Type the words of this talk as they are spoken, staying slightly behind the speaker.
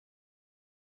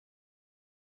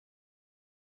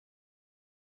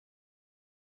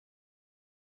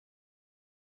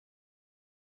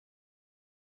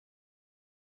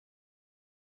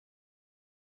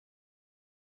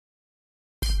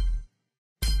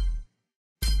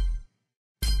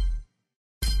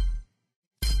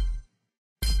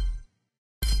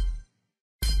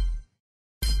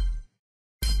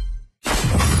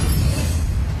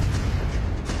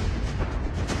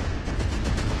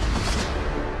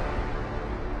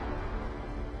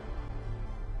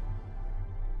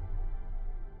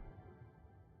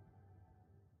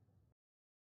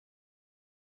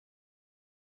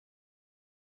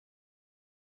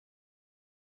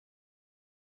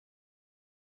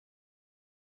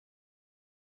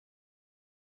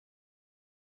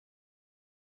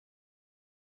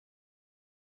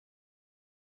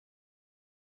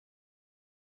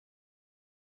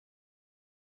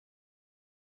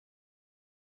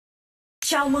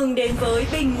Chào mừng đến với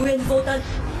Bình Nguyên Vô Tận.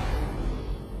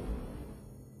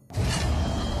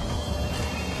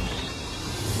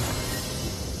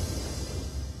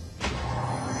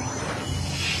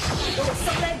 Đội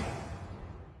sông lên.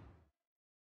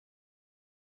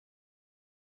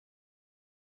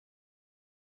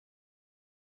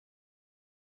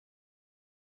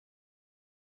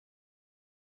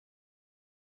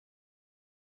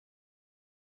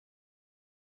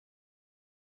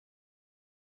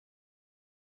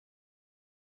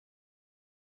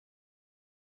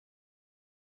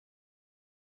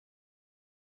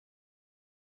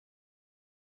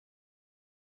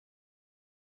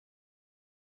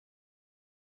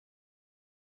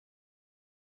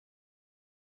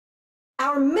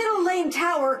 Our middle lane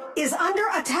tower is under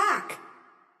attack.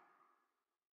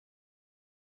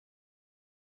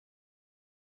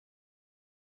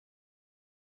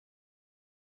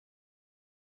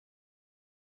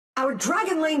 Our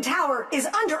dragon lane tower is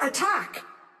under attack.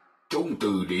 Trong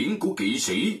từ điển của kỵ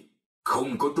sĩ,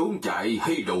 không có trốn chạy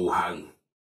hay đầu hàng.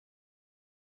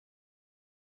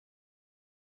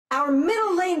 Our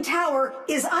middle lane tower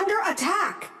is under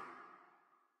attack.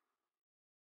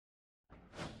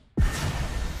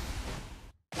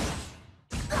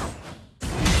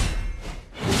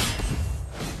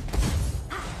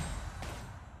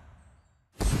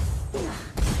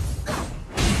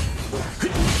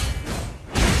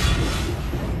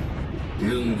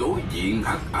 Lưng đối diện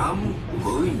hắc ám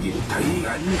mới nhìn thấy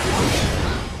ánh quang.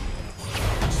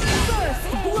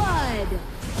 First blood.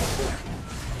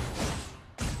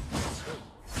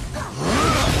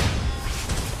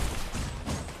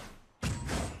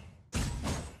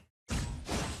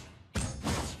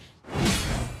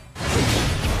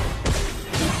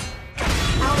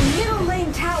 Our middle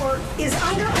lane tower is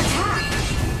under attack.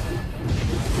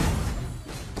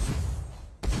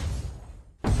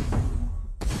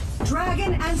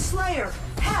 Dragon and Slayer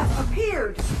have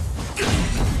appeared.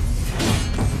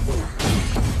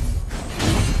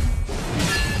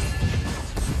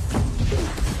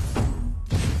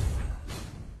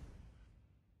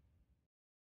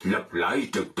 Lập lại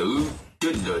trật tự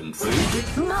trên nền phế tích.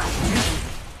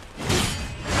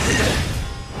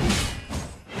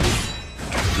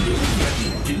 Những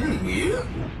danh chính nghĩa.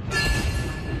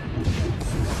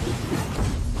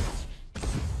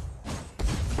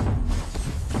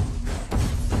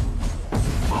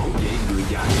 Bảo vệ người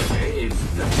già và trẻ em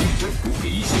là chức trách của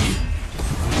kỵ sĩ.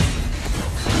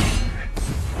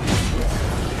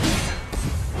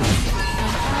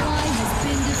 An ally has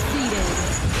been defeated.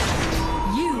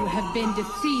 You have been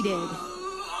defeated.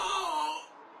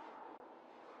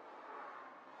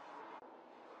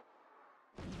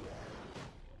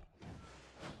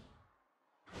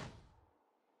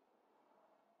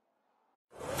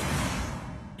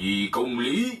 Vì công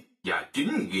lý và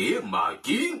chính nghĩa mà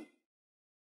chiến.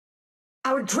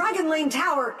 Our dragon lane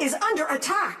tower is under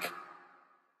attack.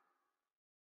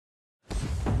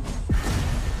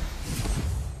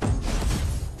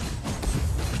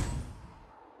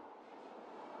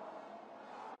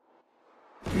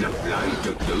 Lập lại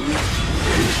trật tự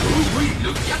để thử quy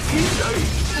lực giác khí đây.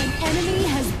 An enemy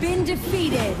has been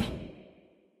defeated.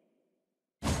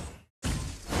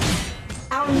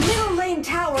 Our middle lane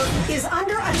tower is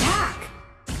under attack.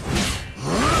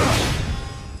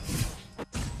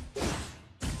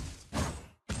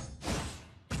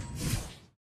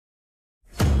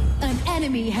 An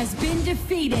enemy has been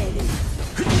defeated.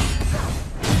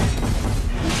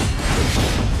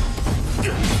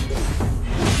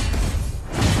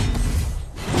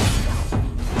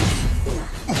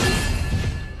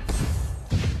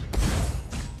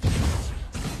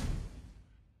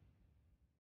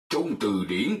 Trong từ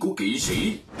điển của kỵ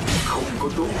sĩ, không có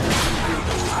trốn chạy hay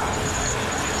đầu hàng.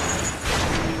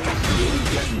 Những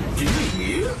danh chính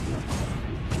nghĩa.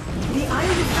 The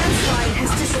iron defense line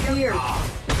has disappeared.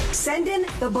 Send in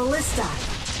the ballista.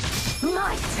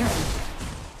 My turn.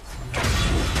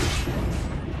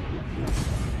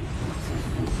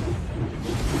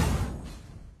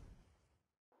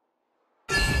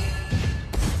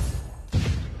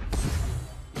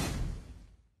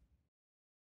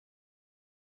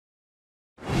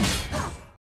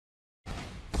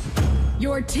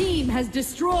 Your team has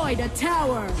destroyed a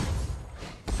tower.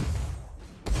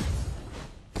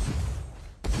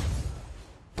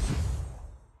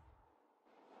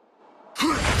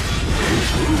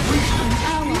 An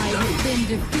ally has been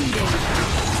defeated.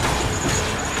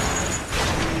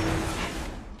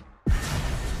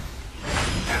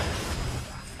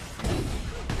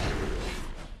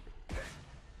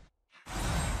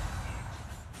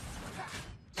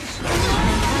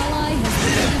 An ally has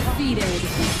been defeated.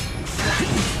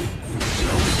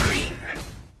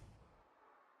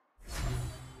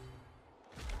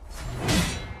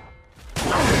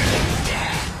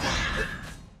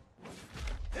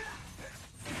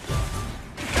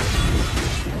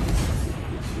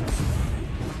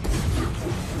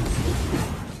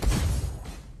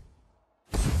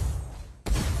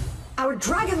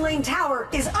 Dragon Lane tower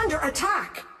is under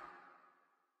attack.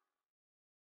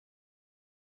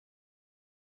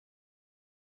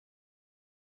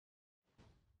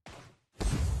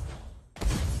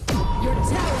 Your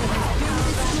tower has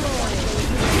been destroyed.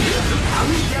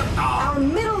 Our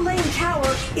middle lane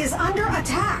tower is under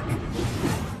attack.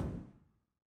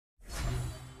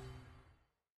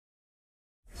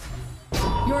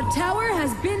 Your tower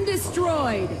has been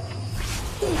destroyed.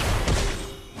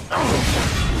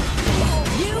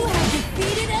 You have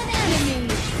defeated an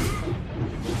enemy.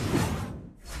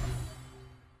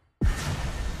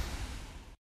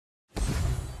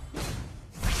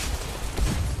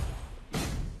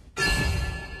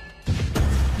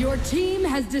 Your team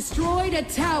has destroyed a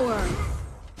tower.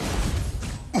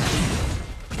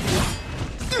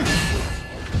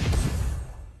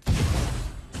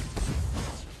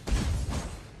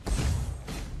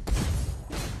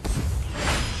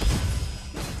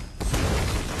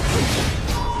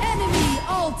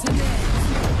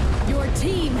 Your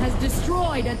team has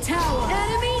destroyed a tower.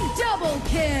 Enemy double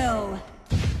kill.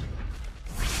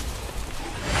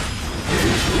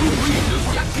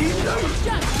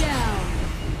 Shut down.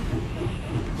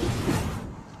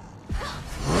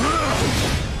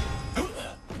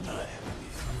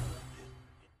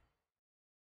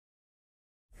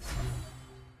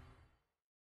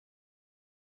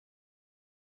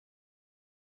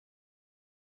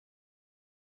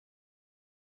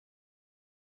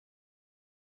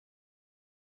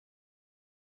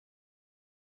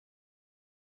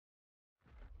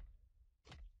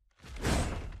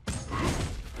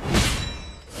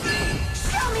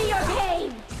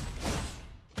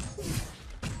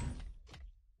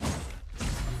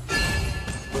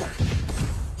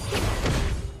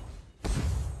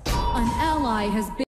 An ally has been